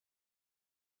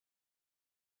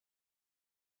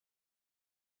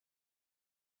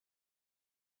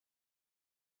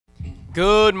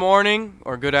Good morning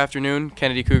or good afternoon,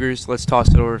 Kennedy Cougars. Let's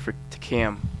toss it over to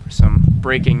Cam for some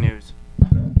breaking news.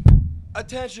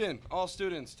 Attention! All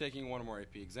students taking one or more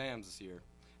AP exams this year.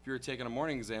 If you are taking a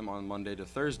morning exam on Monday to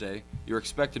Thursday, you're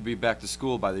expected to be back to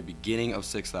school by the beginning of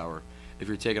 6th hour. If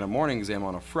you're taking a morning exam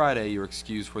on a Friday, you're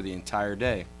excused for the entire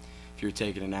day. If you're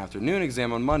taking an afternoon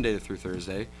exam on Monday through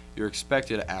Thursday, you're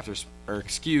excused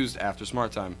after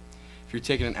smart time. If you're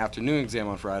taking an afternoon exam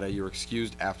on Friday, you're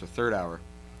excused after 3rd hour.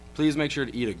 Please make sure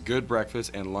to eat a good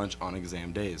breakfast and lunch on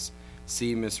exam days.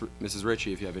 See Mrs.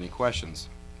 Ritchie if you have any questions.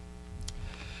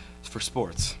 For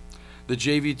sports, the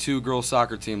JV2 girls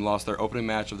soccer team lost their opening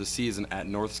match of the season at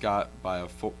North Scott by a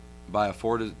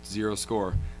 4-0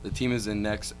 score. The team is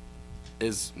next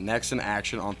in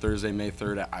action on Thursday, May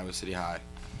 3rd at Iowa City High.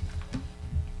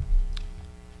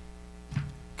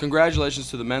 Congratulations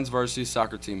to the men's varsity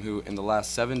soccer team who, in the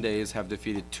last 7 days, have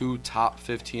defeated 2 top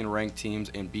 15 ranked teams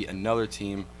and beat another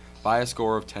team by a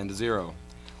score of 10-0.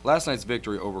 Last night's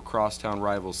victory over crosstown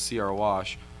rivals C.R.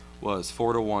 Wash was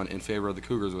 4-1 in favor of the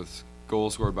Cougars, with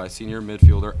goals scored by senior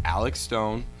midfielder Alex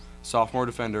Stone, sophomore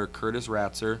defender Curtis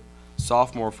Ratzer,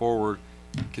 sophomore forward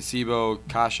Kasibo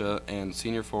Kasha, and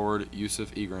senior forward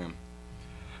Yusuf Igram.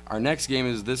 Our next game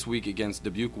is this week against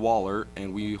Dubuque Waller,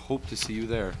 and we hope to see you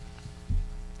there.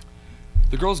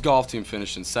 The girls' golf team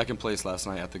finished in 2nd place last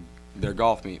night at their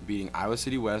golf meet, beating Iowa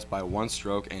City West by 1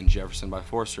 stroke and Jefferson by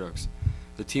 4 strokes.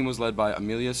 The team was led by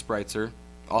Amelia Spreitzer.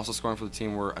 Also scoring for the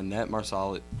team were Annette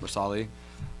Marsali,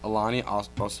 Alani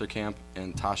Osterkamp,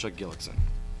 and Tasha Gillickson.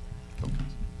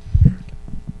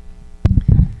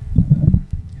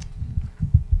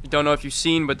 Don't know if you've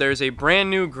seen, but there's a brand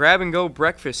new grab-and-go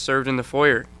breakfast served in the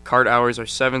foyer. Cart hours are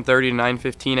 7:30 to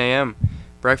 9:15 a.m.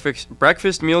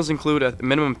 Breakfast meals include a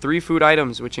minimum 3 food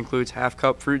items, which includes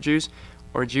half-cup fruit juice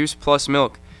or juice plus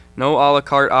milk. No a la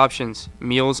carte options.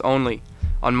 Meals only.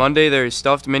 On Monday, there is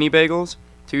stuffed mini bagels.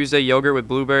 Tuesday, yogurt with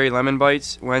blueberry lemon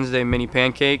bites. Wednesday, mini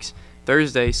pancakes.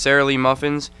 Thursday, Sara Lee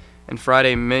muffins. And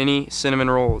Friday, mini cinnamon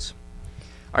rolls.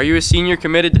 Are you a senior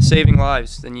committed to saving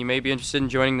lives? Then you may be interested in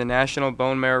joining the National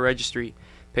Bone Marrow Registry.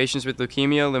 Patients with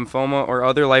leukemia, lymphoma, or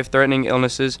other life-threatening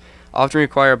illnesses often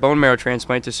require a bone marrow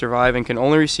transplant to survive and can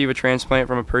only receive a transplant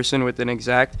from a person with an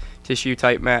exact tissue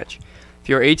type match. If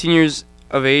you are 18 years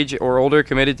of age or older,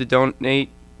 committed to donate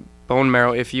bone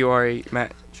marrow if you are a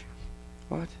match.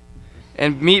 What?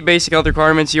 And meet basic health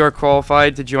requirements, you are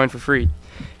qualified to join for free.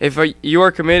 If you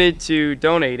are committed to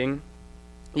donating,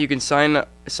 you can sign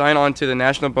on to the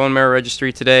National Bone Marrow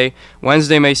Registry today,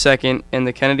 Wednesday, May 2nd, in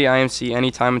the Kennedy IMC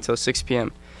anytime until 6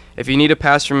 p.m. If you need a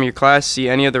pass from your class, see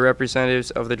any of the representatives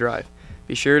of the drive.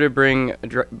 Be sure to bring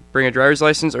a driver's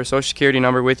license or social security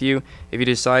number with you if you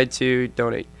decide to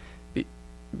donate.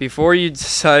 Before you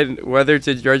decide whether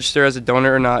to register as a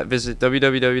donor or not, visit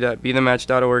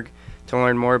www.bethematch.org to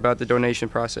learn more about the donation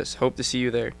process. Hope to see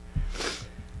you there.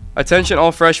 Attention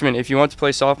all freshmen, if you want to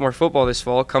play sophomore football this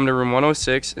fall, come to room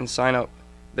 106 and sign up.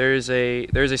 There is a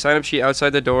sign-up sheet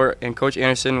outside the door, and Coach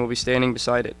Anderson will be standing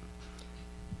beside it.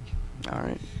 All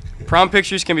right. Prom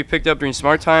pictures can be picked up during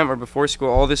smart time or before school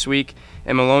all this week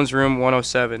in Malone's room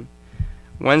 107.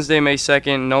 Wednesday, May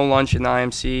 2nd, no lunch in the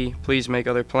IMC. Please make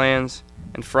other plans.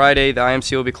 And Friday, the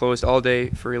IMC will be closed all day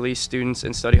for released students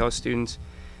and study hall students.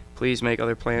 Please make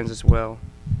other plans as well.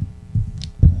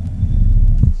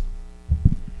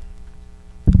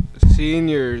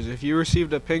 Seniors, if you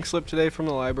received a pink slip today from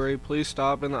the library, please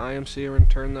stop in the IMC and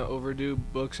return the overdue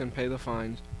books and pay the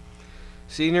fines.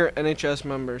 Senior NHS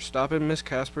members, stop in Miss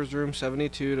Casper's room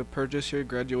 72 to purchase your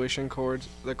graduation cords.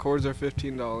 The cords are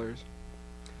 $15.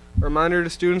 Reminder to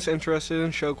students interested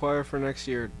in show choir for next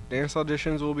year. Dance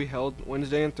auditions will be held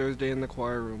Wednesday and Thursday in the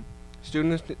choir room.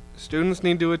 Students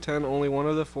need to attend only one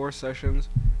of the 4 sessions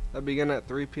that begin at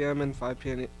 3 p.m. and 5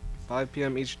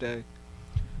 p.m. each day.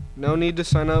 No need to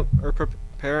sign up or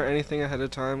prepare anything ahead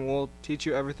of time. We'll teach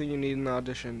you everything you need in the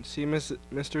audition. See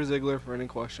Mr. Ziegler for any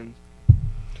questions.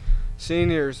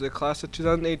 Seniors, the class of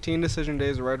 2018 decision day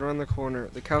is right around the corner.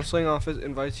 The counseling office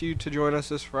invites you to join us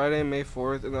this Friday, May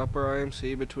 4th in the upper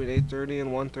IMC between 8:30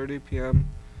 and 1:30 p.m.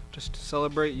 just to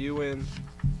celebrate you and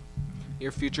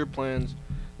your future plans.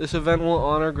 This event will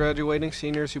honor graduating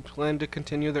seniors who plan to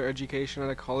continue their education at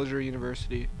a college or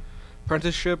university,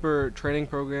 apprenticeship or training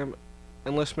program,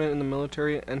 enlistment in the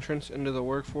military, entrance into the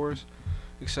workforce,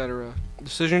 etc.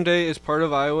 Decision Day is part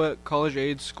of Iowa College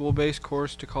Aid's school-based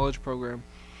course to college program.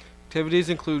 Activities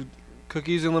include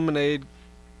cookies and lemonade,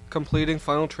 completing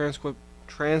final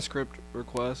transcript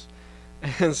requests,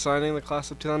 and signing the class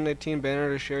of 2018 banner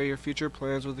to share your future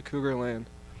plans with the Cougar Land,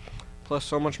 plus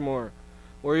so much more.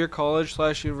 Wear your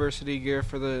college/university gear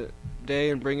for the day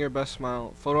and bring your best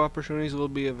smile. Photo opportunities will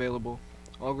be available.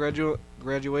 All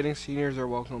graduating seniors are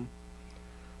welcome.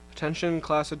 Attention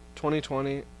class of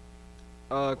 2020.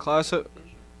 Class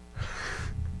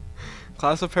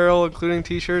apparel including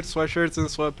t-shirts, sweatshirts, and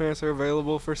sweatpants are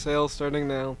available for sale starting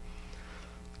now.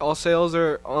 All sales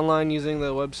are online using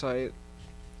the website.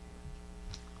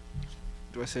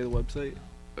 Do I say the website?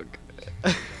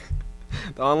 Okay.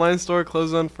 The online store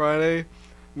closes on Friday,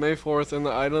 May 4th, and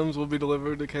the items will be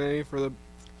delivered to Kennedy for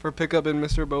pickup in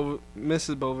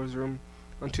Mrs. Bover's room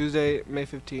on Tuesday, May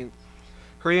 15th.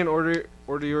 Hurry and order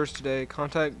yours today.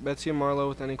 Contact Betsy and Marlo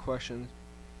with any questions.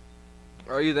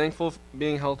 Are you thankful for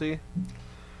being healthy?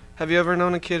 Have you ever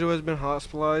known a kid who has been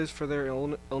hospitalized for their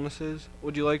illnesses?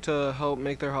 Would you like to help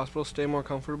make their hospital stay more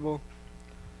comfortable?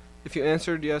 If you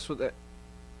answered yes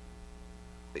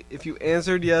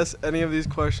any of these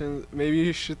questions, maybe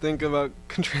you should think about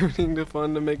contributing to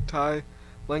fund to make tie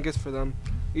blankets for them.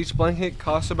 Each blanket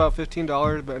costs about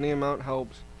 $15, but any amount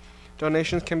helps.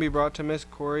 Donations can be brought to Miss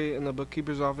Corey in the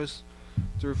bookkeeper's office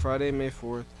through Friday, May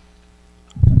 4th.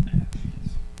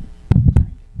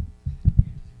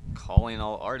 Calling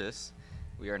all artists,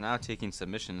 we are now taking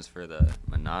submissions for the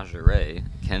Menagerie,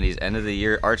 Kennedy's end of the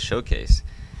year art showcase.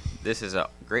 This is a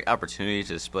great opportunity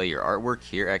to display your artwork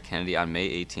here at Kennedy on May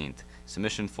 18th.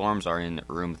 Submission forms are in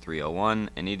room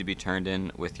 301 and need to be turned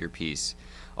in with your piece.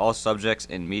 All subjects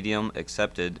in medium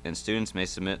accepted, and students may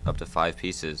submit up to 5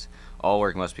 pieces. All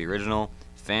work must be original.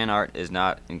 Fan art is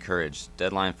not encouraged.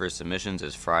 Deadline for submissions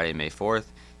is Friday, May 4th.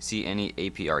 See any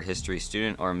AP Art History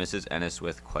student or Mrs. Ennis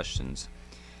with questions.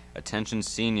 Attention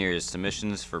seniors,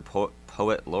 submissions for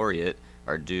Poet Laureate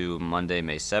are due Monday,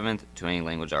 May 7th to any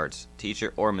language arts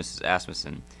teacher or Mrs.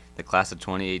 Asmussen. The class of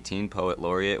 2018 Poet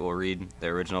Laureate will read the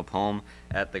original poem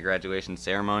at the graduation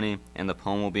ceremony, and the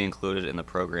poem will be included in the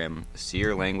program. See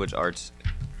your language arts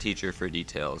teacher for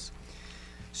details.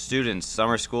 Students,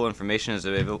 summer school information is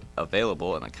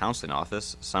available in the counseling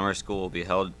office. Summer school will be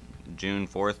held June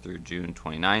 4th through June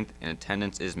 29th, and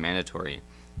attendance is mandatory.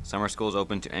 Summer school is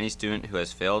open to any student who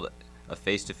has failed a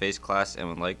face-to-face class and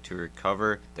would like to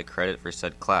recover the credit for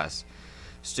said class.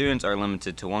 Students are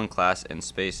limited to 1 class and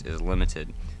space is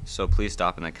limited, so please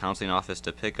stop in the counseling office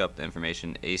to pick up the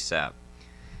information ASAP.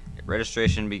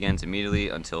 Registration begins immediately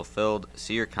until filled.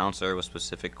 See your counselor with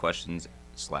specific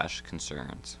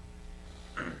questions/concerns.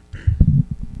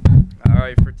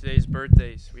 Alright, for today's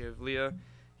birthdays, we have Leah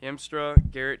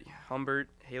Hamstra, Garrett Humbert,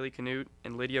 Haley Canute,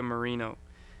 and Lydia Marino.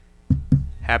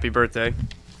 Happy birthday.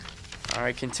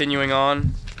 Alright, continuing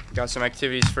on, got some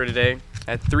activities for today.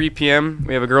 At 3 p.m.,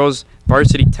 we have a girls'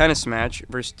 varsity tennis match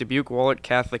versus Dubuque-Wahlert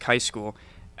Catholic High School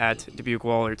at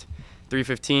Dubuque-Wahlert.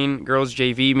 3:15, girls'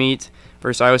 JV meet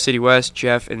versus Iowa City West,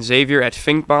 Jeff and Xavier at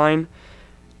Finkbine.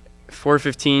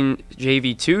 4:15,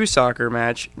 JV2 soccer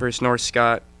match versus North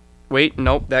Scott. Wait,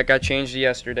 nope, that got changed to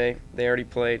yesterday. They already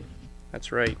played.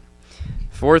 That's right.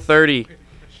 4:30,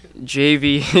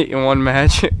 JV1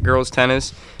 match, girls'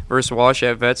 tennis versus Wash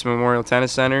at Vets Memorial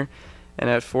Tennis Center. And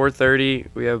at 4:30,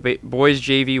 we have boys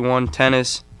JV1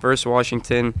 tennis versus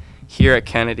Washington here at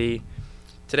Kennedy.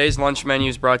 Today's lunch menu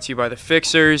is brought to you by the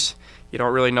Fixers. You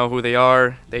don't really know who they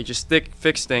are. They just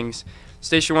fix things.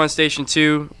 Station 1, Station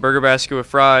 2, burger basket with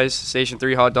fries. Station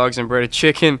 3, hot dogs and breaded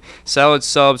chicken, salad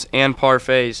subs, and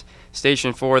parfaits.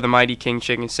 Station 4, the Mighty King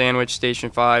chicken sandwich.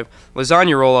 Station 5,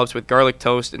 lasagna roll-ups with garlic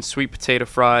toast and sweet potato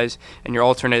fries. And your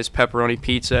alternate is pepperoni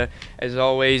pizza. As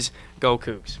always, go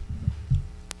Cougs.